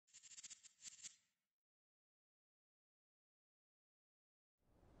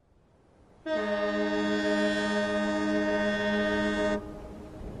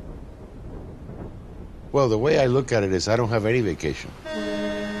Well, the way I look at it is I don't have any vacation.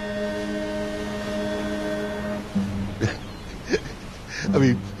 I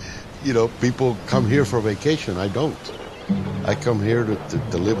mean, you know, people come here for vacation. I don't. I come here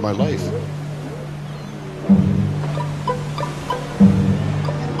to live my life.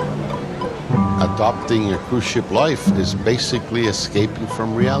 Adopting a cruise ship life is basically escaping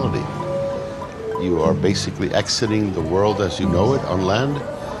from reality. You are basically exiting the world as you know it on land,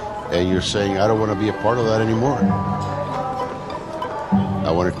 and you're saying, I don't want to be a part of that anymore.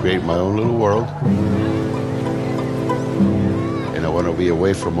 I want to create my own little world, and I want to be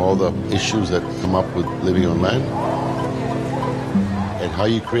away from all the issues that come up with living on land. And how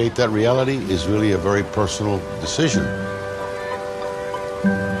you create that reality is really a very personal decision.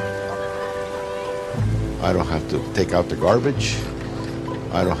 I don't have to take out the garbage.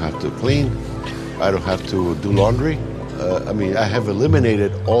 I don't have to clean. I don't have to do laundry. I mean, I have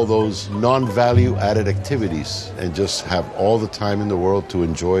eliminated all those non-value added activities and just have all the time in the world to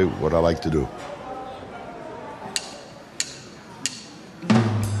enjoy what I like to do.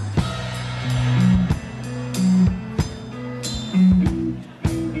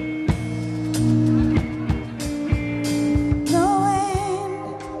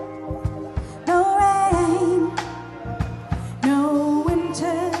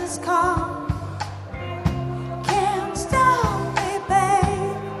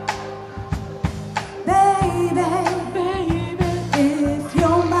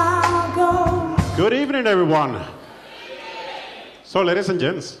 So, ladies and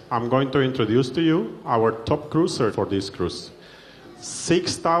gents, I'm going to introduce to you our top cruiser for this cruise.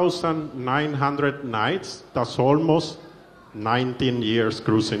 6,900 nights, that's almost 19 years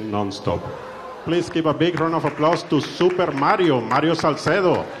cruising non-stop. Please give a big round of applause to Super Mario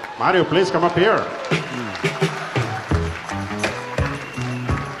Salcedo. Mario, please come up here.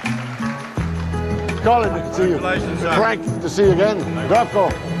 Colin, good to see you. Frank, good to see you again.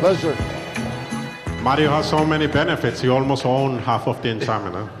 Darko, pleasure. Mario has so many benefits, he almost owns half of the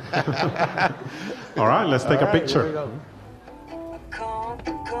enchantment. Huh? All right, let's take a picture.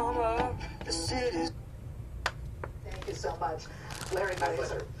 Thank you so much, Larry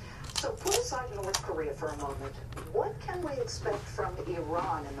Kaiser. So put aside North Korea for a moment. What can we expect from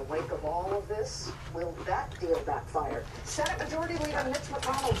Iran in the wake of all of this? Will that deal backfire? Senate Majority Leader Mitch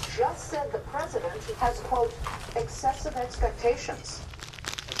McConnell just said the president has, quote, excessive expectations.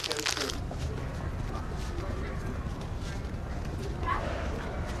 That's very true.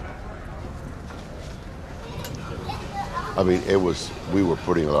 I mean, we were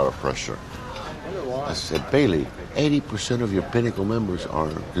putting a lot of pressure. I said, Bailey, 80% of your Pinnacle members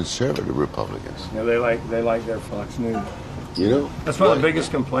are conservative Republicans. Yeah, they like their Fox News. You know? That's one of the biggest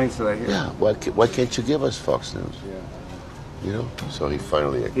complaints that I hear. Yeah, why can't you give us Fox News? Yeah. You know? So he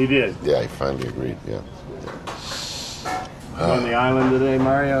finally agreed. He did? Yeah, he finally agreed, yeah. On the island today,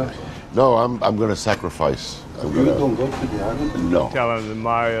 Mario? No, I'm going to sacrifice. You don't go to the island? No. Tell him that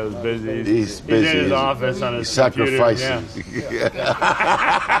Mario's busy. He's busy. He's in his office on his sacrificing. Computer. Yeah.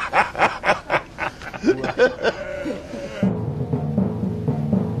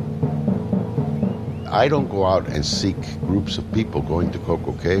 I don't go out and seek groups of people going to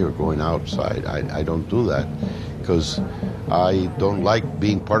Coco Cay or going outside. I don't do that because I don't like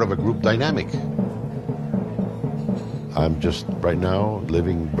being part of a group dynamic. I'm just right now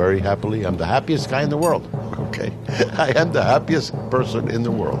living very happily. I'm the happiest guy in the world. Okay, I am the happiest person in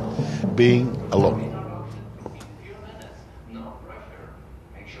the world, being alone.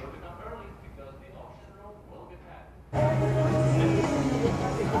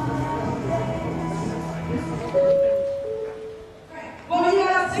 Well, you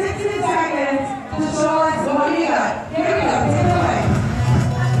have 60 seconds to show us what you got. Here we go. Take it away.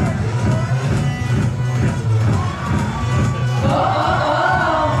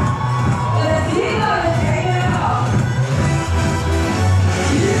 Let's see how to take it out.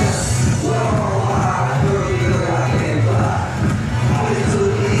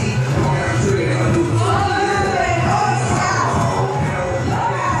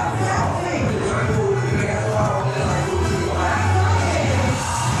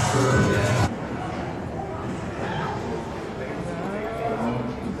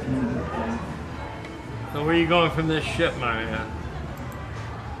 So where are you going from this ship, Mario?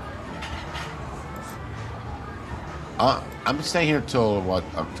 I'm staying here till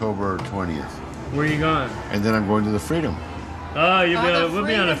October 20th, Where are you going? and then I'm going to the Freedom. Oh, we'll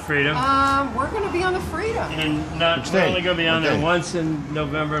be on the Freedom. We're going to be on the Freedom. And Which we're day? only going to be on What there day? once in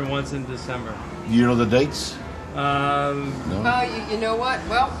November and once in December. You know the dates? No? You know what?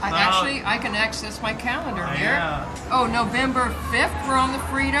 Well, I can access my calendar here. Yeah. Oh, November 5th, we're on the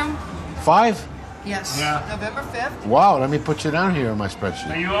Freedom. 5? Yes. Yeah. November 5th. Wow, let me put you down here on my Are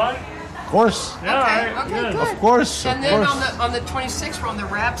spreadsheet. you on? Of course. Yeah, all Okay, right, okay, good. good. Of course. And Of then course. on the 26th, we're on the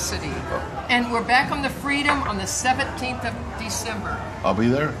Rhapsody. And we're back on the Freedom on the 17th of December. I'll be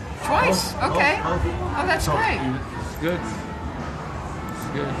there. Twice. Okay. Oh, that's great. It's good. It's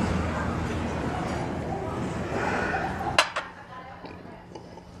good.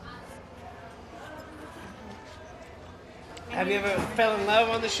 Have you ever fell in love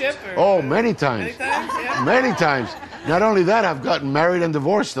on the ship? Or, Oh, many times. Many times, yeah. Many times. Not only that, I've gotten married and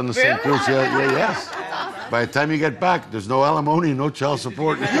divorced on the same Really? cruise. Yes. By the time you get back, there's no alimony, no child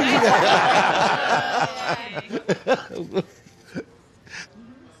support.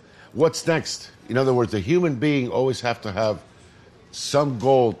 What's next? In other words, a human being always have to have some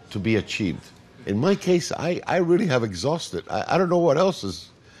goal to be achieved. In my case, I really have exhausted. I don't know what else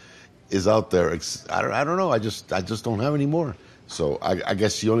is out there. I don't know. I just don't have any more. So I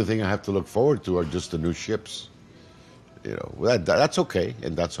guess the only thing I have to look forward to are just the new ships. You know, that's okay,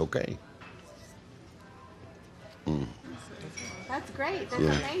 and that's okay. That's great. That's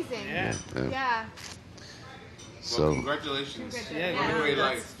Yeah. amazing. Yeah. Yeah. So Congratulations. Yeah, What a great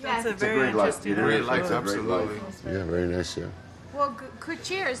life. Yes. That's a very interesting Great life, absolutely. yeah, very nice. Yeah. Well, good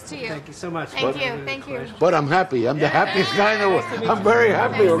cheers to you. Thank you so much. Thank you. Thank you. But I'm happy. I'm the happiest guy in the world. I'm very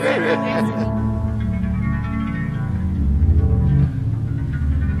happy. Okay.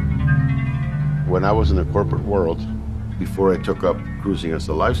 When I was in the corporate world, before I took up cruising as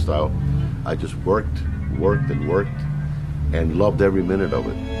a lifestyle, I just worked, and loved every minute of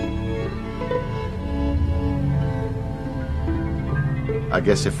it. I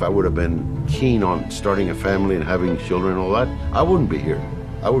guess if I would have been keen on starting a family and having children and all that, I wouldn't be here.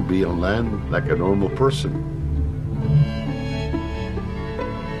 I would be on land like a normal person.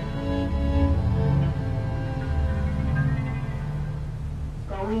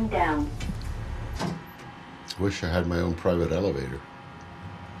 Going down. Wish I had my own private elevator.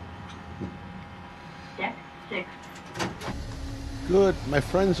 Deck 6. Good. My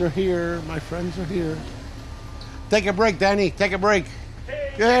friends are here. My friends are here. Take a break, Danny. Take a break.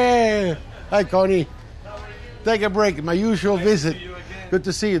 Hey. Hi, Connie. Take a break. My usual visit. Good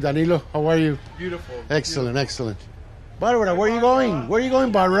to see you, Danilo. How are you? Beautiful. Excellent, excellent. Barbara, where are you going? Where are you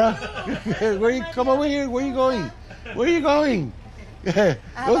going, Barbara? Come over here. Where are you going? Where are you going?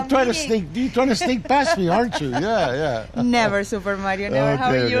 Don't try to sneak. You're trying to sneak past me, aren't you? Yeah. Never, Super Mario. Never.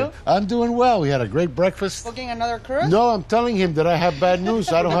 How are you? Okay. I'm doing well. We had a great breakfast. Booking another cruise? No, I'm telling him that I have bad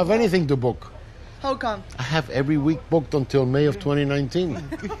news. I don't have anything to book. How come? I have every week booked until May of 2019.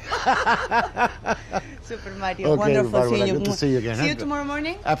 Super Mario. Okay, Wonderful Barbara, seeing you. good to see you again. See you tomorrow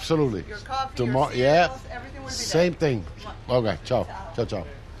morning? Absolutely. Your coffee, Tomorrow, your yeah. cereals, everything will be Same thing. Okay, ciao. Ciao.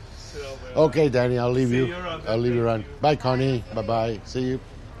 Okay, Danny, I'll leave you. I'll leave you around. Bye, Connie. Bye-bye. See you.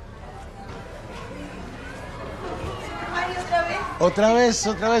 Otra vez,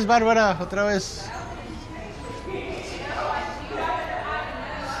 Bárbara, otra vez.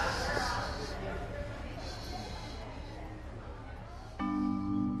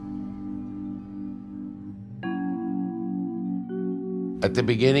 At the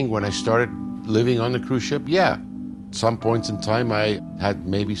beginning, when I started living on the cruise ship, yeah, some points in time I had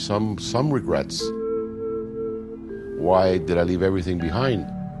maybe some regrets. Why did I leave everything behind?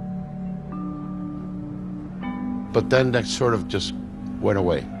 But then that sort of just went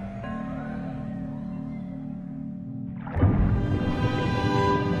away.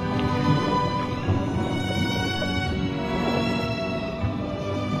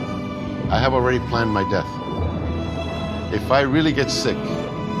 I have already planned my death. If I really get sick,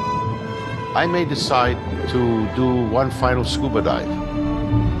 I may decide to do one final scuba dive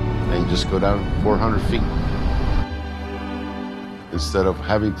and just go down 400 feet instead of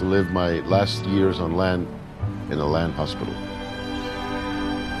having to live my last years on land in a land hospital.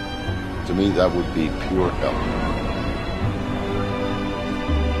 To me, that would be pure hell.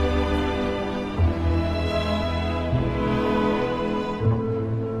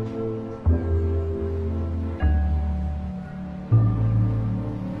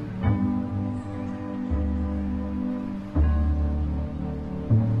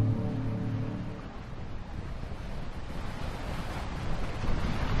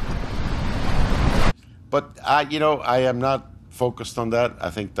 But, I am not focused on that. I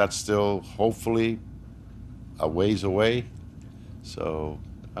think that's still, hopefully, a ways away. So,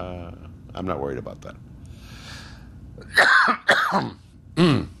 I'm not worried about that.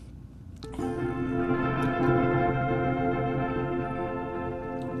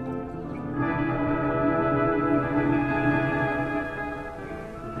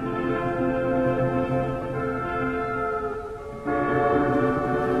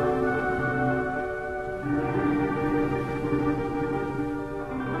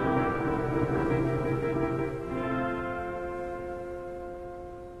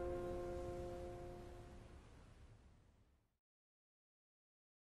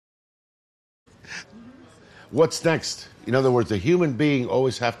 What's next? In other words, a human being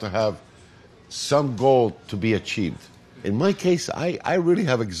always have to have some goal to be achieved. In my case, I really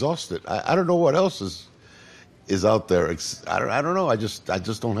have exhausted. I don't know what else is out there. I don't know. I just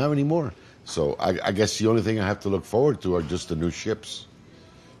don't have any more. So I guess the only thing I have to look forward to are just the new ships.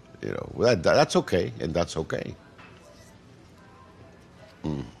 You know, that's okay, and that's okay.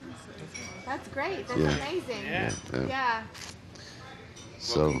 That's great. That's Yeah. amazing. Yeah. Yeah.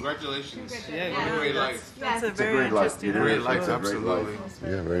 So Well, congratulations. Yeah, On a great life. That's a It's a very great life. interesting. Great life, It's a great absolutely.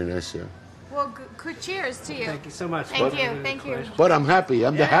 yeah, very nice. Yeah. Well, cheers to you. Thank you so much. Thank you. Thank you. But I'm happy.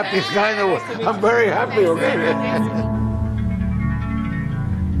 I'm the happiest guy in the world. I'm very happy. Okay.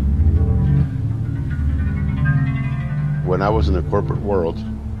 When I was in the corporate world,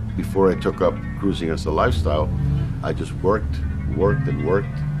 before I took up cruising as a lifestyle, I just worked,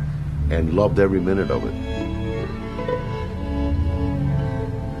 and loved every minute of it.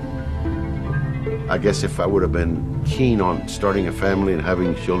 I guess if I would have been keen on starting a family and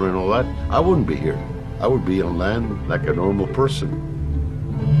having children and all that, I wouldn't be here. I would be on land like a normal person.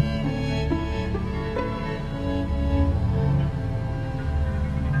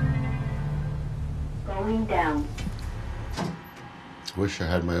 Going down. Wish I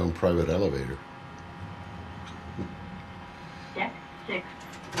had my own private elevator. Deck 6.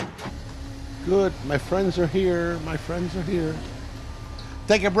 Good. My friends are here. My friends are here.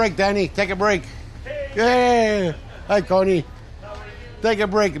 Take a break, Danny. Take a break. Yeah. Hi, Connie. Take a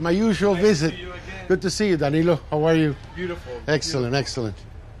break. My usual visit. Good to see you, Danilo. How are you? Beautiful. Excellent, excellent.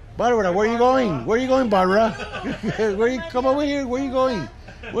 Barbara, where are you going? Where are you going, Barbara? Come over here. Where are you going?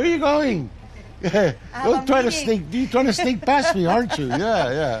 Where are you going? Don't try to sneak. You're trying to sneak past me, aren't you?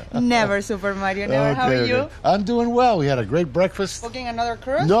 Yeah. Never, Super Mario. Never. How are you? I'm doing well. We had a great breakfast. Booking another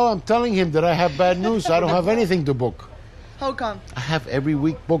cruise? No, I'm telling him that I have bad news. I don't have anything to book. How come? I have every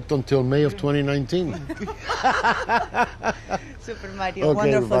week booked until May of 2019. Super Mario. Okay,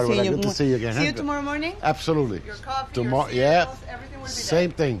 Wonderful Barbara, seeing you. good to see you again. See you tomorrow morning? Absolutely. Your coffee, Tomorrow, your cereals, everything will be Same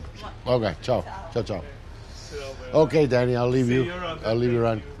thing. Okay, ciao. Ciao. Okay, Danny, I'll leave you. I'll leave you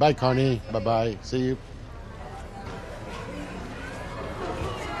around. Bye, Connie. Bye-bye. See you.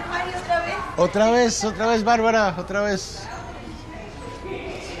 Otra vez, Bárbara, otra vez.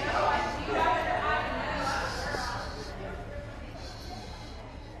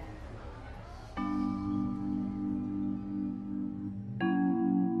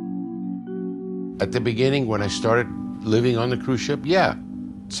 At the beginning, when I started living on the cruise ship, yeah,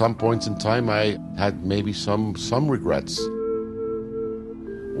 at some points in time, I had maybe some regrets.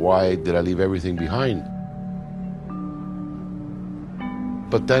 Why did I leave everything behind?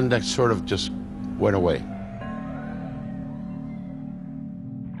 But then that sort of just went away.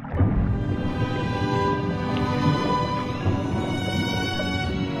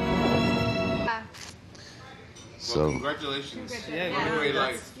 So, Congratulations. Yeah, On a great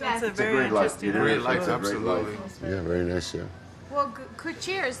life. That's a It's a very great life. interesting. Great life, It's a great life. absolutely. yeah, very nice, yeah. Well,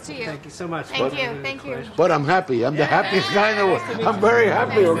 cheers to you. Thank you so much. Thank you. Thank you. But I'm happy. I'm the happiest guy in the world. I'm very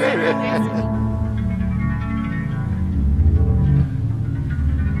happy, okay?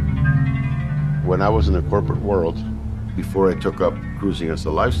 When I was in the corporate world, before I took up cruising as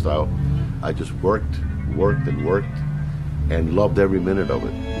a lifestyle, I just worked, and loved every minute of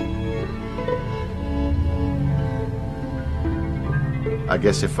it. I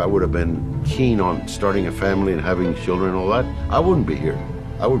guess if I would have been keen on starting a family and having children and all that, I wouldn't be here.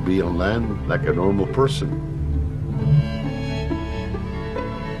 I would be on land like a normal person.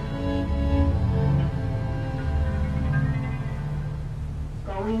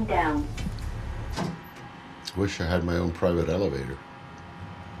 Going down. Wish I had my own private elevator.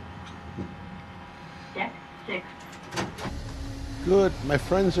 Deck 6. Good. My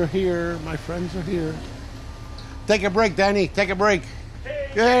friends are here. My friends are here. Take a break, Danny. Take a break.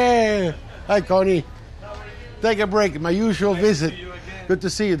 Yeah. Hi, Connie. Take a break. My usual visit. Good to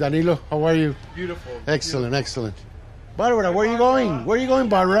see you, Danilo. How are you? Beautiful. Excellent, excellent. Barbara, where are you going? Where are you going,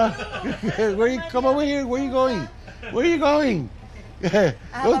 Barbara? Come over here. Where are you going? Where are you going?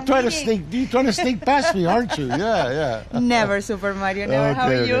 Don't try to sneak. You're trying to sneak past me, aren't you? Yeah. Never, Super Mario. Never. How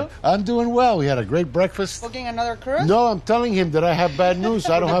are you? I'm doing well. We had a great breakfast. Booking another cruise? No, I'm telling him that I have bad news.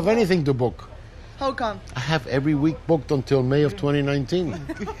 I don't have anything to book. How come? I have every week booked until May of 2019.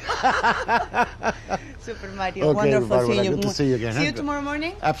 Super Mario. Okay, Wonderful Barbara, seeing you. good to see you again. See you tomorrow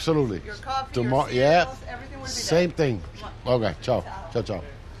morning? Absolutely. Your coffee, Tomorrow, your cereals, everything will be Same thing. Okay, ciao.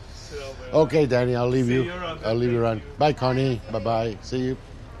 Okay, Danny, I'll leave you. I'll leave you around. Bye, Connie. Bye-bye. See you.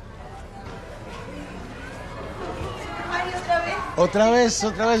 Otra vez,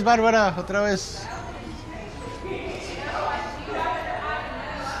 Bárbara, otra vez.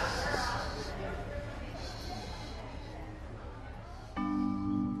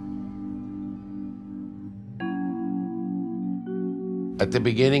 At the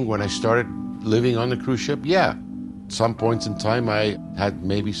beginning, when I started living on the cruise ship, yeah. At some points in time, I had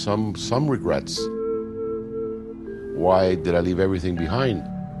maybe some regrets. Why did I leave everything behind?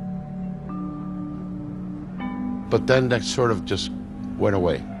 But then that sort of just went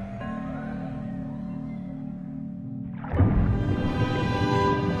away.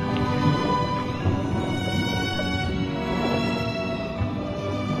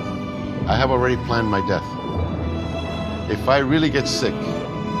 I have already planned my death. If I really get sick,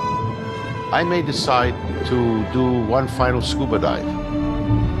 I may decide to do one final scuba dive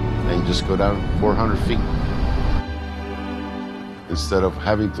and just go down 400 feet instead of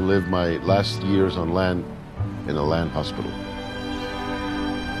having to live my last years on land in a land hospital.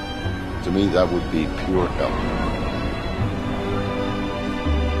 To me, that would be pure hell.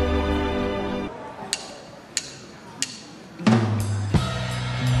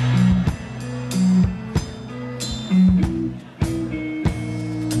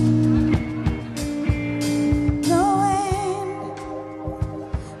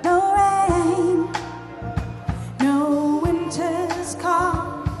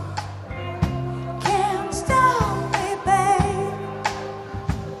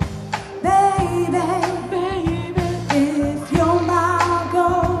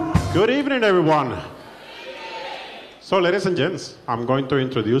 Good evening, everyone. So, ladies and gents, I'm going to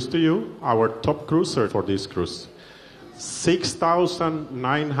introduce to you our top cruiser for this cruise.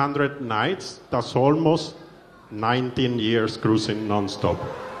 6,900 nights. That's almost 19 years cruising nonstop.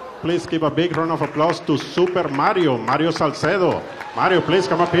 Please give a big round of applause to Super Mario Salcedo. Mario, please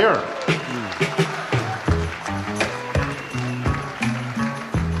come up here.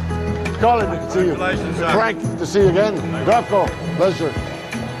 Colin, good to see you. Frank, to see you again. Grafko, pleasure.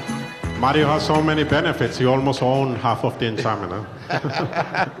 Mario has so many benefits, he almost owns half of the enchantment.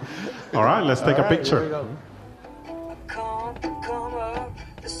 Huh? All right, let's take a picture.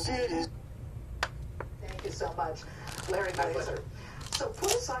 Thank you so much, Larry Glazer. So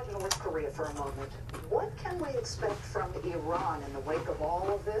put aside North Korea for a moment. What can we expect from Iran in the wake of all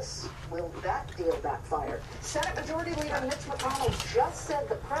of this? Will that deal backfire? Senate Majority Leader Mitch McConnell just said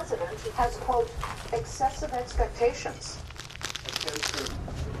the president has, quote, excessive expectations. That's very true.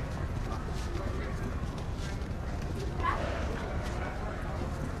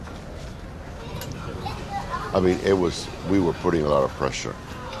 I mean, we were putting a lot of pressure.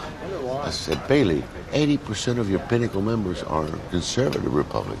 I said, Bailey, 80% of your Pinnacle members are conservative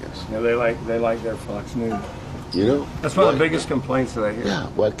Republicans. Yeah, they like their Fox News. You know? That's one of the biggest complaints that I hear. Yeah,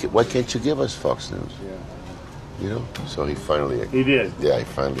 why can't you give us Fox News? Yeah. You know? So he finally... He did. Yeah, he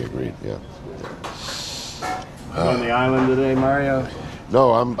finally agreed, yeah. On the island today, Mario?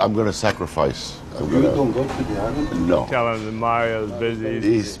 No, I'm going to sacrifice. You don't go to the island? No. Tell him that Mario's busy.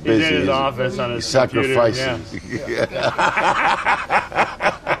 He's busy. He's in his office on his sacrificing. Computer. Yeah.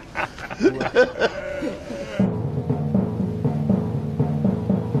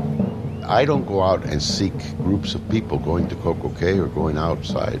 I don't go out and seek groups of people going to Coco Cay or going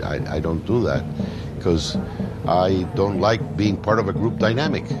outside. I don't do that because I don't like being part of a group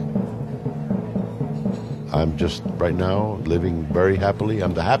dynamic. I'm just right now living very happily.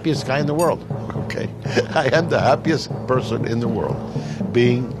 I'm the happiest guy in the world. Okay, I am the happiest person in the world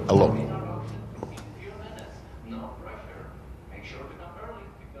being alone.